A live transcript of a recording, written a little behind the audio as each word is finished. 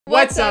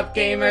What's up,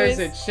 gamers?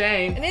 It's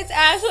Shane. And it's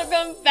Ash.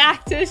 Welcome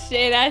back to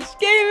Shane Ash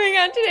Gaming.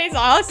 On today's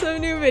awesome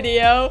new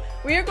video,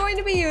 we are going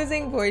to be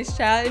using voice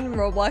chat in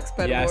Roblox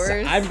Bedwars.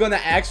 Yes, I'm gonna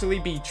actually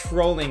be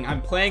trolling.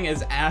 I'm playing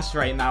as Ash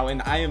right now,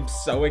 and I am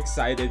so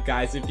excited,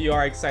 guys. If you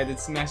are excited,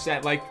 smash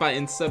that like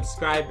button,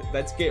 subscribe.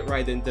 Let's get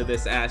right into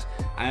this, Ash.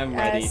 I am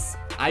ready.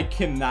 I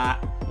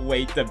cannot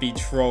wait to be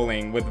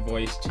trolling with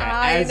voice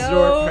chat as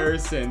your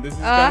person. This is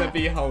gonna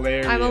be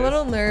hilarious. I'm a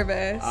little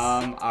nervous.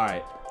 All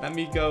right. Let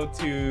me go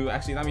to,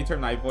 actually, let me turn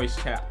my voice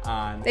chat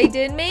on. They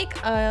did make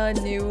a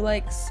new,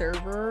 like,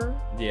 server.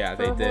 Yeah,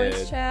 for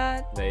voice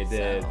chat. They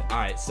did. All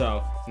right,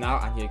 so now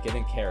I need to get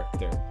in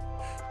character.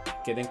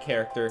 Get in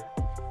character.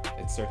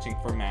 It's searching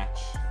for match.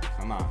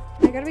 Come on.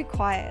 I gotta be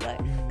quiet, like,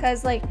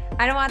 cause like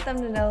I don't want them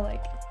to know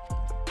like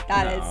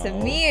that it's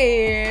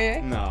me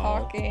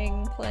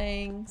talking,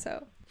 playing.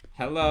 So.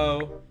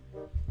 Hello,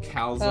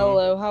 Calzum.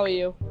 Hello, how are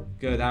you?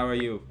 Good. How are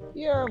you?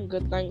 Yeah, I'm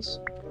good, thanks.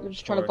 I'm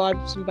just trying to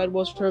vibe some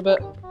Bedwars for a bit.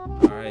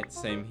 Alright,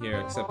 same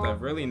here, except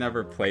I've really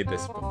never played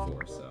this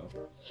before, so.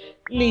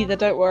 Neither,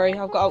 don't worry.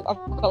 I've got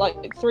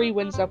like 3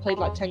 wins and I've played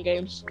like 10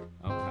 games.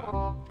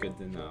 Okay, good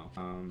to know.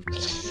 And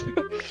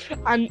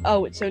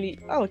it's only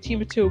a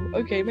team of 2.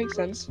 Okay, makes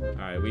sense.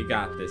 Alright, we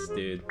got this,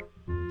 dude.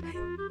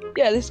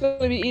 Yeah, this is gonna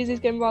be the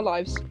easiest game of our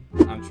lives.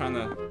 I'm trying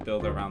to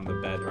build around the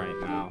bed right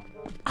now.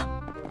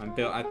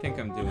 I think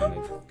I'm doing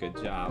a good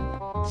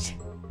job.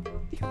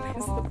 You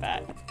missed the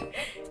bed.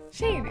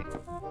 Shane.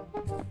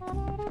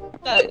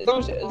 As long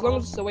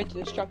as it's a way to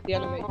distract the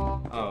enemy.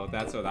 Oh,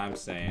 that's what I'm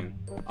saying.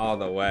 All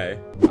the way.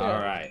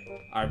 Alright.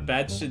 Our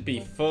bed should be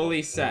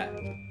fully set.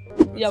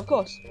 Yeah, of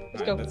course.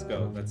 Let's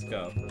go. Let's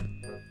go.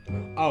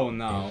 Oh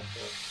no.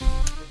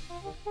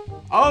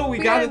 Oh, we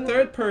got a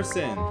third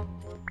person.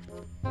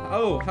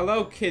 Oh,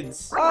 hello,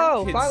 kids.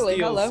 Oh, kids finally,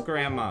 steals hello.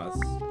 grandmas.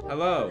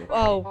 Hello.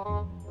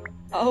 Oh.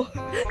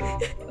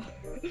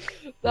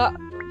 That.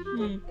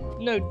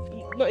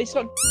 No, it's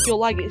not your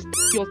lag, it's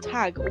your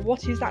tag.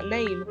 What is that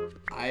name?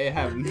 I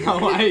have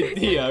no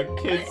idea.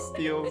 Kid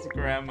steals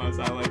grandmas.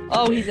 I like.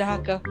 Oh, he's a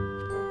hacker.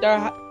 They're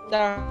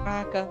a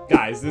hacker.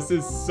 Guys, this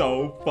is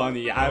so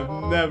funny. I've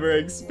never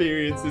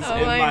experienced this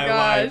in my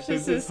life.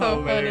 This is so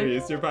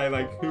hilarious. You're probably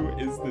like, who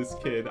is this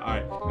kid? All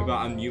right, I'm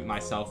gonna unmute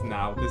myself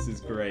now. This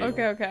is great.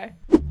 Okay.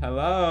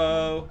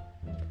 Hello.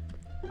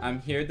 I'm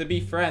here to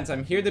be friends.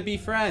 I'm here to be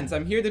friends.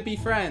 I'm here to be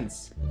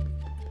friends.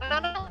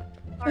 No.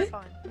 Alright,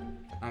 fine.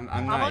 I'm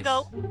I'm nice.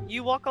 gonna go.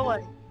 You walk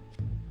away.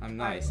 I'm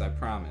nice. I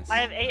promise. I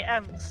have 8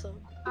 M's, so.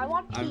 I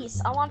want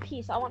peace. I want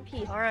peace.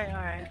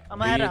 Alright. I'm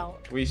gonna head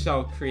out. We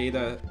shall create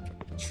a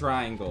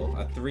triangle,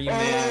 a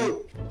 3-man.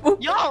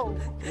 Yo!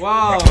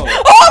 Whoa!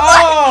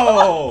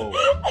 Oh!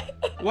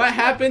 What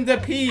happened to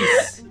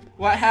peace?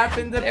 What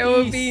happened to peace? There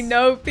will be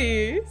no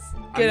peace.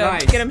 Get him,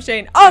 nice. get him,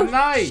 Shane. Oh,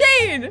 nice.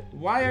 Shane!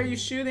 Why are you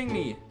shooting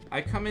me?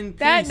 I come in peace.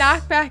 That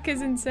knockback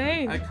is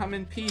insane. I come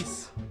in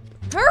peace.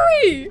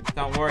 Hurry!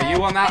 Don't worry, you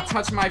will not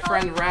touch my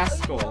friend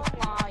Rascal.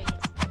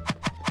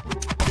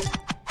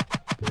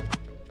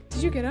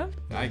 Did you get him?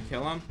 Did I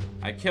kill him?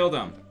 I killed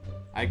him.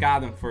 I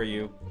got him for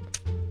you.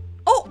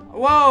 Oh!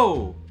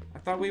 Whoa! I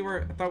thought we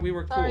were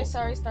cool.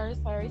 Sorry.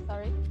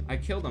 I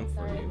killed him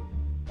for you.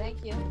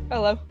 Thank you.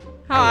 Hello.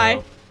 Hi.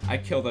 Hello. I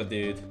killed a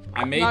dude.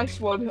 I made Nice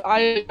one.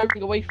 I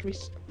moving away from me.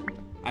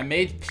 I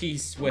made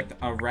peace with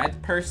a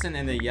red person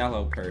and a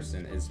yellow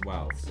person as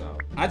well. So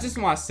I just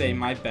want to say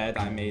my bed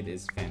I made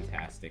is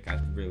fantastic. I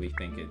really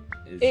think it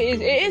is.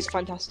 It is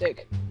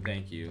fantastic.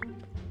 Thank you.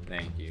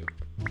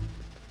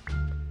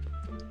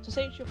 To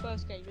say it's your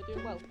first game, you're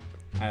doing well.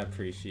 I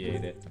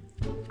appreciate it.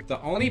 The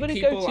only I'm gonna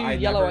people go to I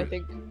yellow, never... I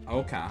think.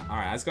 Okay, all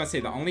right. I was gonna say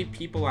the only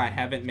people I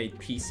haven't made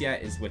peace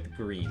yet is with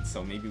green.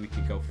 So maybe we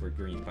could go for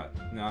green, but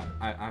no,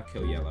 I'll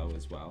kill yellow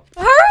as well.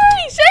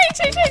 Hurry!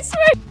 Shane,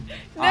 switch!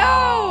 No!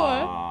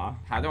 Aww.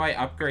 How do I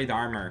upgrade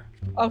armor?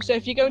 Oh, so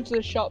if you go into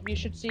the shop, you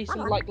should see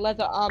some like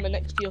leather armor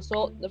next to your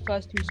sword, the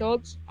first 2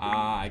 swords.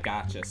 I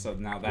gotcha. So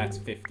now that's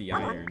 50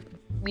 iron.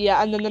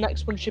 Yeah, and then the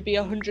next one should be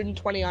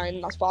 120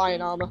 iron. That's for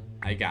iron armor.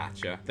 I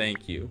gotcha.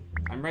 Thank you.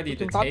 I'm ready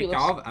to Looking take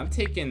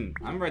fabulous.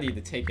 I'm ready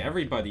to take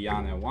everybody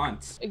on at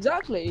once.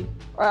 Exactly.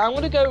 Alright, I'm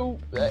gonna go.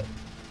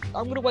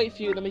 I'm gonna wait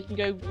for you, and then we can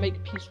go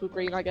make peace with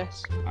green, I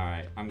guess. All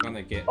right, I'm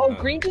gonna get. Oh,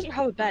 green doesn't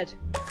have a bed.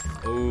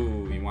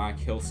 Ooh, you want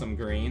to kill some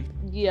green?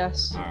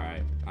 Yes. All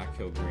right, I'll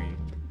kill green.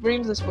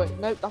 Green's this way.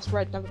 Nope, that's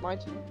red. Never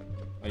mind.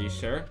 Are you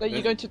sure? No,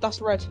 you're going to. That's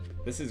red.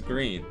 This is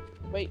green.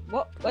 Wait,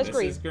 what? Where's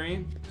green? This is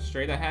green.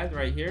 Straight ahead,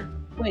 right here.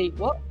 Wait,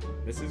 what?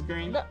 This is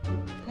green. No.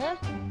 Huh?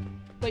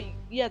 Wait,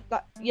 yeah,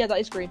 that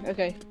is green.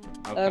 Okay.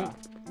 Okay.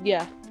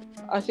 Yeah.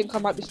 I think I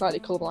might be slightly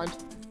colorblind.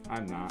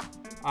 I'm not.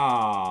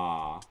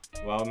 Ah.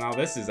 Well, now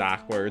this is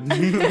awkward. Go.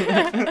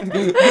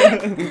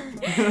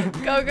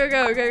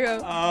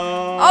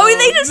 Oh, Oh,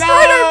 they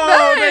destroyed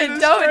our bed!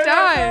 Don't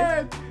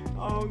die!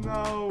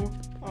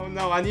 Oh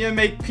no, I need to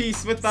make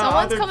peace with the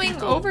Someone's other coming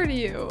people. over to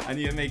you. I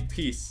need to make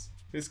peace.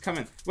 Who's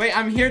coming? Wait,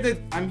 I'm here to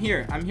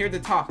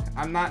talk.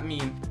 I'm not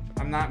mean.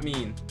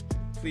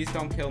 Please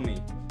don't kill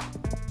me.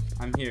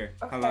 I'm here.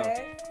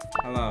 Okay.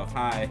 Hello.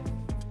 Hi.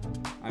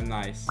 I'm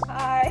nice.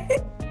 Hi.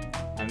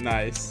 I'm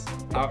nice.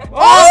 Oh, No!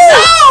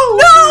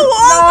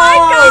 Oh my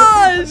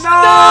gosh!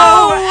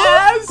 No!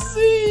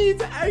 Acid!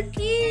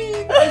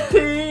 Akid!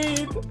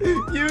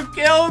 You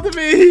killed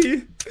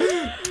me!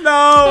 No,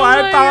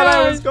 I thought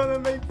I was gonna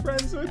make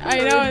friends with you. I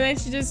know, and then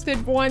she just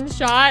did one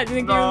shot, and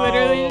then you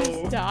literally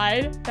just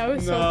died. That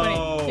was so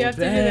funny. You have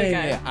to do that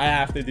again. I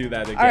have to do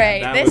that again. All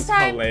right, that this was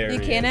time hilarious. you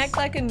can't act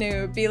like a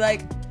noob. Be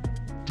like,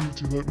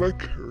 Do you like my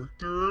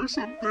character or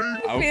something?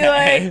 Okay. be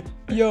like,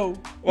 yo.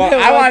 Well,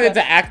 I wanted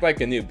to act like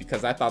a noob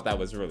because I thought that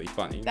was really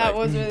funny. That Like,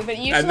 was really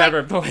funny. You I've should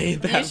never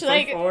played that you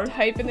should before.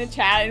 type in the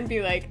chat and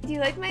be like, Do you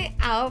like my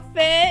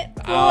outfit,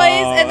 boys? Oh.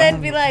 And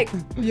then be like,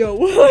 yo,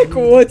 like,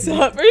 what's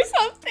up or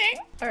something.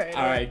 All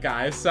Alright,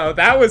 guys, so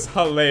that was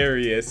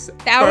hilarious.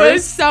 That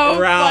was First so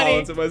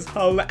round funny. was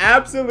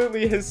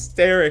absolutely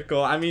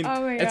hysterical. I mean, Oh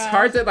my it's gosh.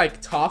 hard to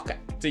like talk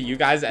to you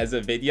guys as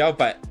a video,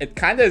 but it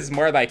kind of is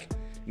more like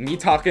me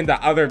talking to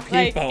other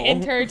like people.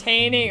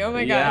 entertaining. Oh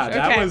my Yeah, gosh.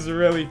 that Okay. was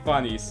really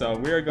funny. So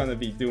we're gonna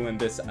be doing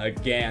this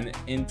again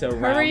into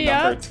Hurry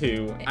round number up.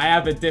 2. I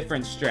have a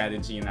different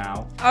strategy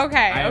now. Okay.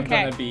 I am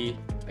Okay. gonna be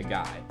a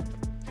guy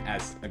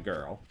as a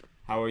girl.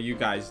 How are you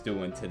guys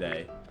doing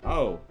today?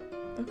 Oh,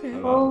 Okay.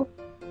 hello.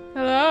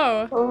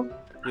 Hello.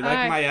 You like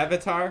Hi. my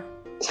avatar?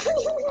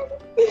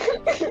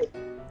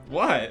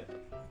 What?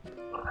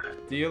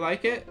 Do you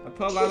like it? I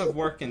put a lot of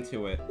work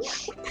into it.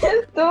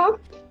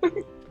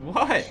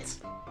 What?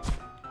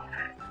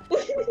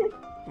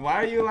 Why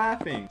are you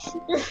laughing?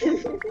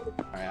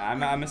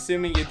 Alright, I'm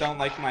assuming you don't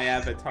like my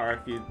avatar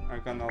if you are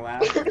gonna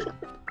laugh.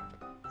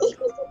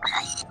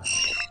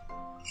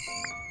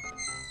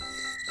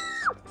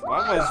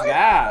 What was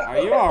that? Are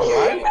you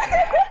alright?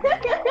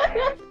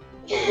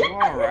 Are you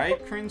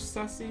alright, cringe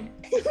sussy?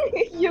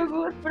 You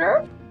good,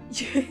 bro?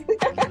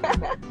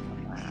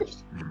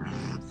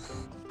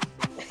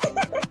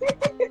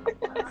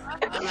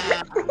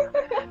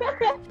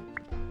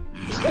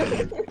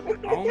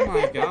 Oh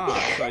my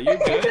gosh, are you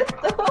good?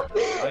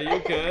 Are you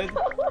good?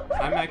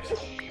 I'm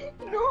actually...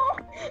 No.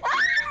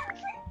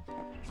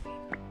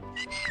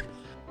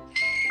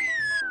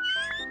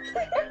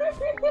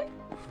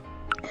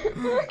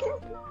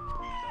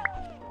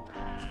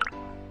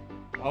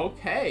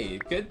 Okay,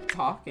 good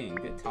talking,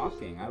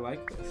 I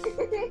like this.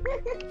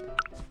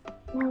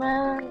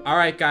 Man.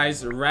 Alright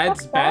guys,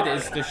 Red's bed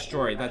is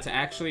destroyed. Let's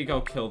actually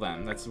go kill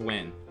them. Let's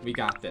win. We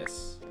got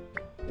this.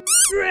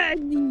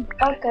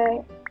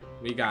 Okay.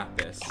 We got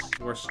this.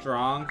 We're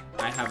strong.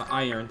 I have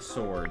iron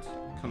swords.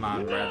 Come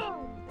on, Red.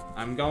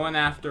 I'm going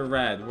after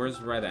Red.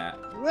 Where's Red at?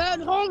 Red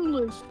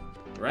homeless.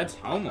 Red's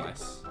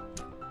homeless.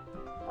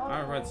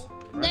 Oh, Red's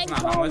not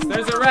homeless.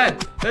 There's a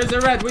Red! There's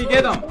a Red! We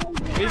get him!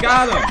 We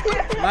got him!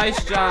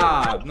 Nice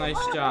job! Nice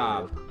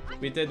job.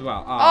 We did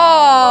well.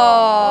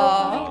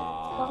 Oh.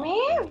 Come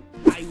here.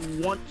 I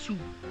want to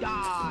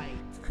die.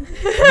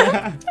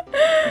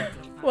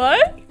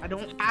 What? I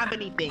don't have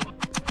anything.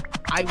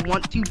 I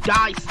want to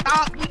die.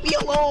 Stop! Leave me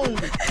alone.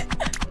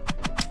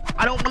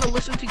 I don't want to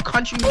listen to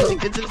country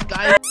music. It's this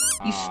guy.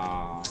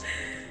 Aw.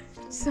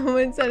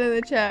 Someone said in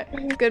the chat,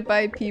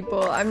 goodbye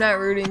people. I'm not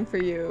rooting for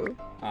you.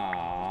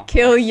 Aw.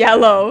 Kill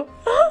yellow.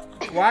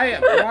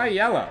 Why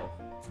yellow?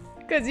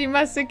 Because you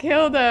must have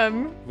killed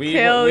him. We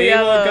Kill will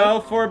yellow. go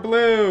for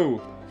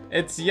blue.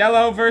 It's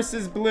yellow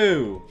versus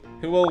blue.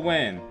 Who will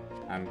win?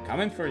 I'm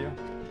coming for you.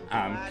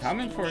 I'm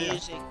coming for you.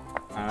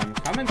 I'm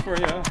coming for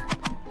you.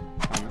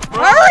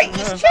 Alright,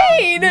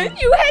 Shane!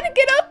 You had to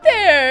get up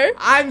there!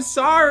 I'm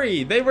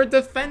sorry. They were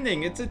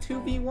defending. It's a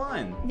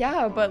 2v1.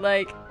 Yeah, but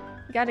like,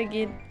 you gotta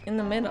get in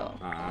the middle.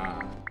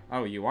 Ah.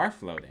 Oh, you are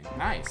floating.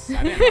 Nice.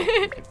 I didn't know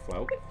you could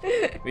float.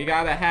 We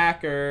got a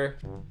hacker.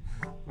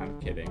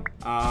 I'm kidding.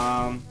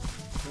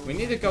 We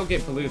need to go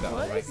get blue though.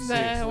 What Like, is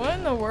that? seriously. What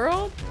in the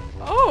world?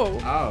 Oh.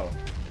 Oh.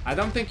 I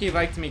don't think he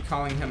liked me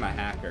calling him a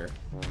hacker.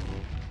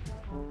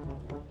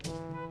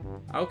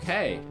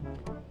 Okay.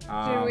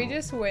 Did we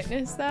just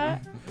witness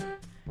that?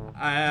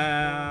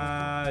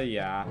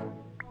 Yeah.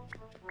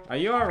 Are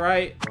you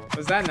alright?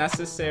 Was that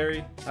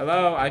necessary?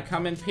 Hello, I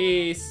come in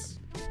peace.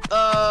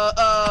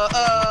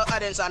 I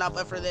didn't sign up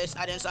for this.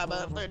 I didn't sign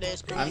up for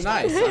this. Please. I'm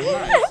nice, I'm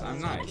nice,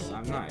 I'm nice,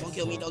 I'm nice. Don't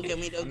kill me, don't kill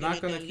me, don't I'm kill not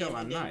me, gonna don't kill, kill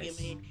I'm me, don't nice.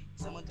 kill me.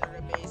 Someone's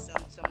ever be,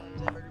 someone's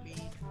ever be.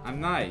 I'm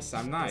nice,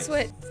 I'm nice.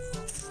 Switch.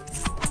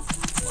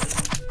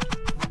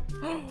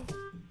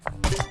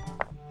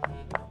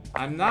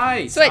 I'm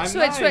nice. Switch, I'm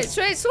switch, nice. switch,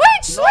 switch,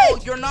 switch, No,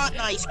 switch! you're not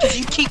nice because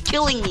you keep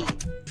killing me.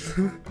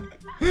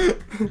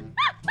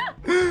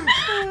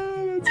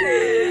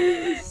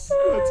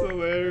 That's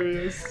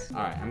hilarious.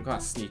 Alright, I'm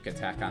gonna sneak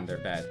attack on their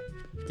bed.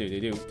 Do do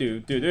do do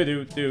do do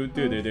do do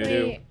do do do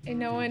do. Wait, and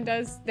no one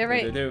does. They're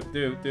right. Do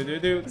do do do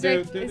do Is, do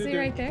there, do is he do.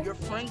 right there? Your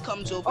friend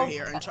comes over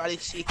here and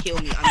tries to kill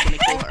me. I'm gonna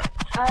kill her.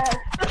 I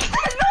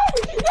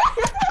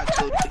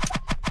told you.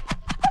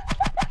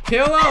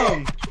 Kill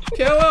him!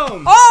 Kill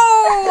him!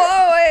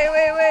 Oh,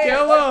 wait.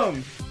 Kill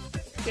him!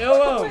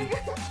 Kill him!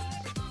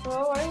 Bro,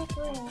 what are you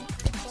doing?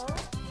 Bro?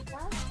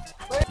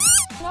 What?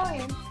 Where are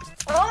you going?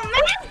 Oh,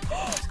 man!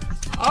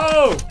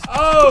 Oh!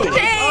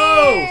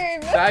 Dang!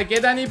 That I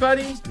get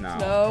anybody? No.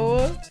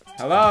 No.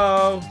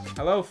 Hello?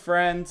 Hello,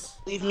 friends.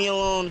 Leave me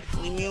alone.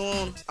 Leave me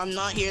alone. I'm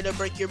not here to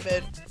break your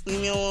bed.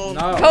 Leave me alone.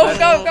 No.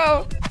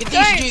 Go. Get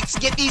these jukes.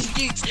 Get these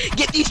jukes.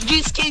 Get these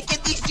jukes, kid.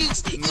 Get these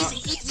jukes.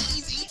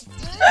 Easy.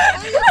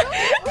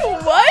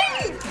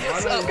 What?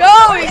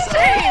 Go,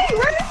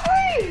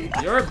 exchange.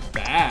 You're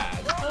bad.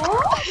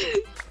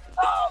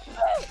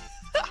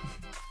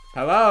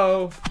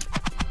 Hello?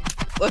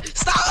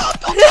 Stop!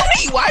 Don't tell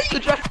me! Why are you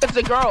dressed as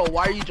a girl?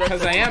 Why are you dressed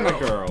as a girl? Because I am a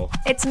girl.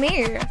 It's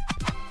me.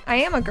 I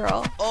am a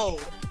girl. Oh,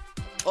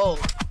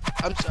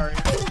 I'm sorry.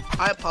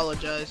 I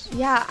apologize.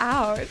 Yeah,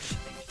 ouch.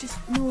 Just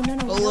no.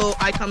 Hello,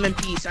 I come in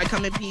peace.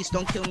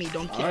 Don't kill me.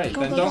 Don't kill me. Alright,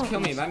 then don't kill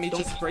me. Let me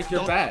just break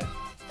your bed.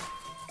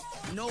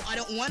 No, I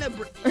don't want to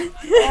break.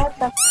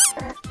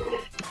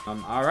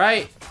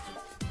 Alright.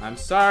 I'm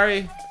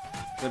sorry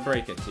to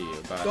break it to you,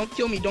 but... Don't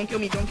kill me.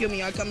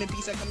 I come in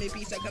peace.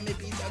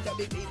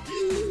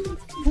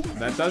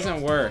 That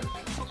doesn't work.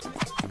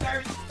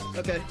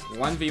 Okay.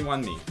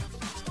 1v1 me.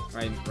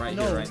 Right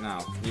No. here, right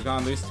now. You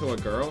gonna lose to a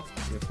girl?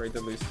 You afraid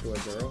to lose to a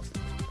girl?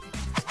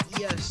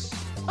 Yes.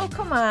 Oh,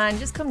 come on.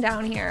 Just come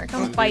down here.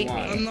 Come 1v1. fight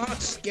I'm me.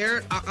 not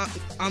scared.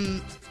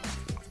 I'm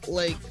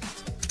like.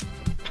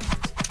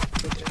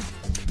 Okay.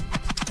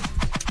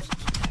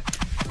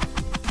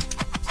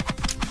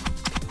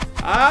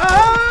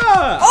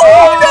 Ah!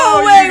 Oh,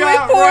 no way! You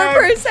got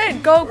With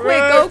 4%. Go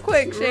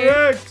quick, Shane.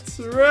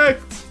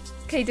 Wrecked.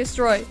 Okay,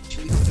 destroy.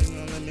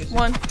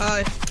 One.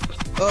 Hi.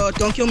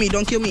 Don't kill me.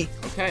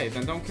 Okay,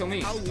 then don't kill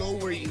me. How low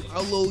were you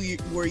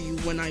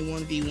when I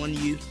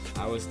 1v1 you?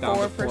 I was down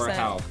to 4 4%.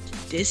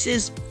 health. This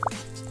is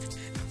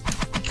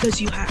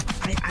because you have.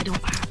 I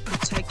don't have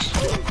protection.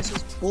 This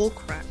is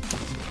bullcrap.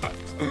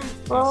 I'm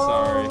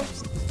sorry.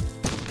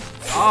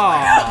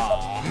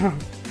 Oh.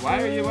 What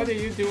are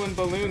you doing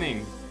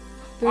ballooning?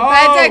 The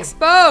bed's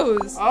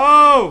exposed.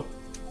 Oh,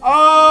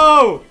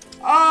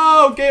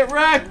 get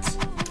wrecked.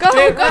 Go.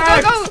 Hurry.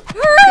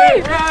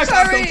 Get wrecked.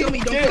 Hurry. Don't kill me.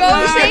 Don't Get kill Go,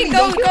 me. wrecked. Shane.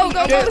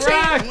 Go, Get Shane.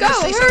 wrecked. Go,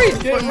 hurry.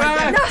 Get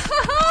wrecked.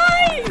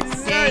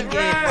 Nice. Dang it,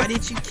 why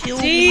did you kill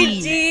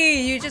me?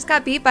 GG. You just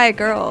got beat by a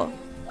girl.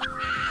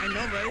 I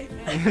know,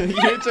 right?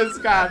 You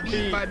just got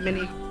beat. 5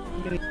 minutes.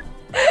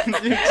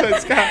 You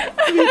just got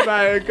beat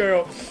by a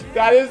girl.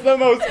 That is the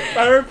most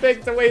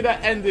perfect way to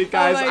end it,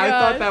 guys. my I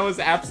thought gosh. that was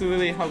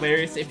absolutely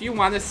hilarious. If you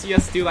want to see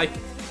us do like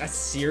a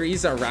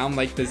series around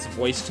like this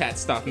voice chat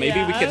stuff, maybe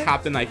we could Yeah.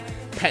 hop in like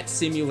Pet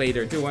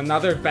Simulator, do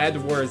another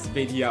Bedwars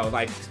video.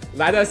 Like,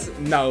 let us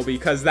know,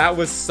 because that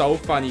was so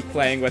funny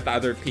playing with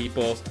other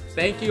people.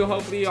 Thank you.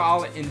 Hopefully you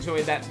all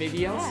enjoyed that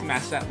video.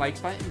 Smash that like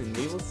button and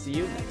we will see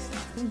you next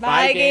time.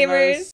 Bye, gamers.